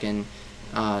talk and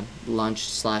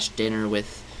lunch/dinner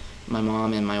with my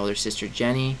mom and my older sister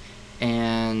Jenny.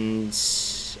 And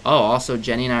also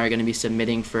Jenny and I are going to be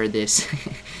submitting for this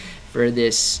for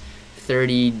this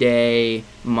 30-day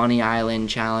Money Island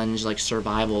challenge, like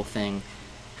survival thing,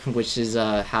 which is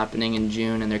happening in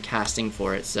June, and they're casting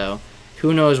for it. So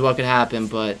who knows what could happen,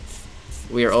 but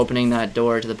we are opening that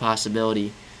door to the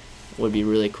possibility. Would be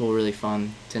really cool, really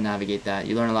fun to navigate that.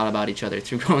 You learn a lot about each other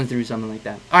through going through something like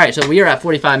that. All right, so we are at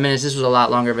 45 minutes. This was a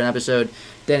lot longer of an episode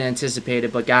than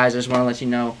anticipated, but guys, I just want to let you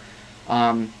know,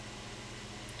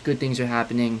 good things are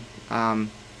happening.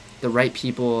 The right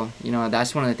people,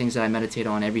 that's one of the things that I meditate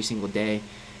on every single day,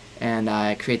 and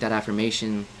I create that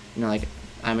affirmation. Like,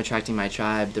 I'm attracting my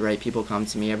tribe. The right people come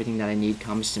to me. Everything that I need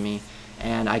comes to me.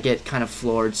 And I get kind of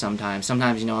floored sometimes.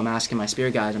 Sometimes, I'm asking my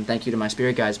spirit guides. I'm thank you to my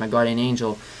spirit guides, my guardian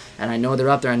angel. And I know they're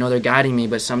up there. I know they're guiding me.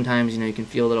 But sometimes, you can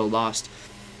feel a little lost.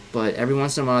 But every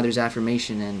once in a while, there's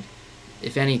affirmation. And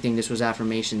if anything, this was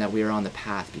affirmation that we are on the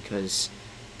path. Because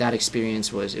that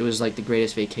experience was like the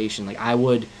greatest vacation. Like, I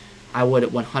would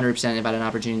 100% if I had an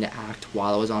opportunity to act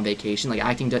while I was on vacation. Like,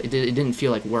 acting, it didn't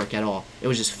feel like work at all. It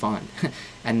was just fun.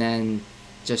 And then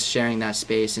just sharing that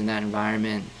space and that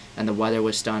environment. And the weather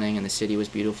was stunning, and the city was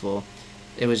beautiful.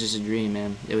 It was just a dream,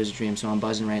 man. It was a dream. So I'm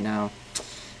buzzing right now,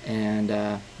 and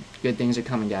good things are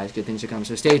coming, guys. Good things are coming.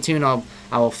 So stay tuned. I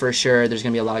will for sure. There's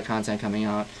gonna be a lot of content coming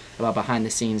out about behind the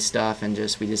scenes stuff, and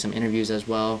we did some interviews as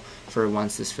well for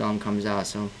once this film comes out.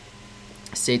 So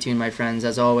stay tuned, my friends.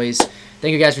 As always,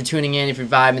 thank you guys for tuning in. If you're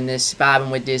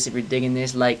vibing with this, if you're digging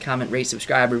this, like, comment, rate,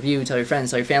 subscribe, review, tell your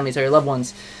friends, tell your family, tell your loved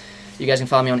ones. You guys can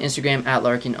follow me on Instagram at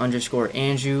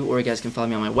Larkin_Andrew, or you guys can follow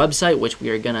me on my website, which we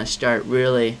are going to start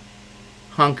really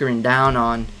hunkering down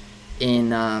on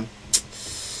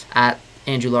at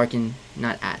Andrew Larkin,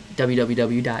 not at,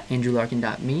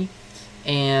 www.andrewlarkin.me.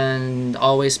 And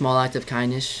always, small act of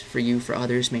kindness for you, for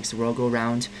others, makes the world go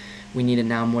round. We need it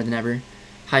now more than ever.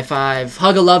 High five,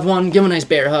 hug a loved one, give a nice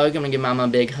bear hug. I'm going to give Mama a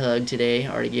big hug today.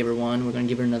 I already gave her one. We're going to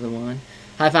give her another one.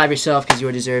 High five yourself, because you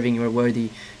are deserving, you are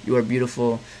worthy, you are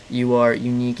beautiful, you are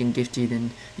unique and gifted, and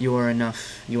you are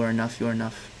enough, you are enough, you are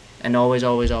enough. And always,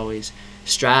 always, always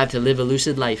strive to live a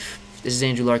lucid life. This is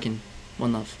Andrew Larkin.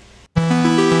 One love.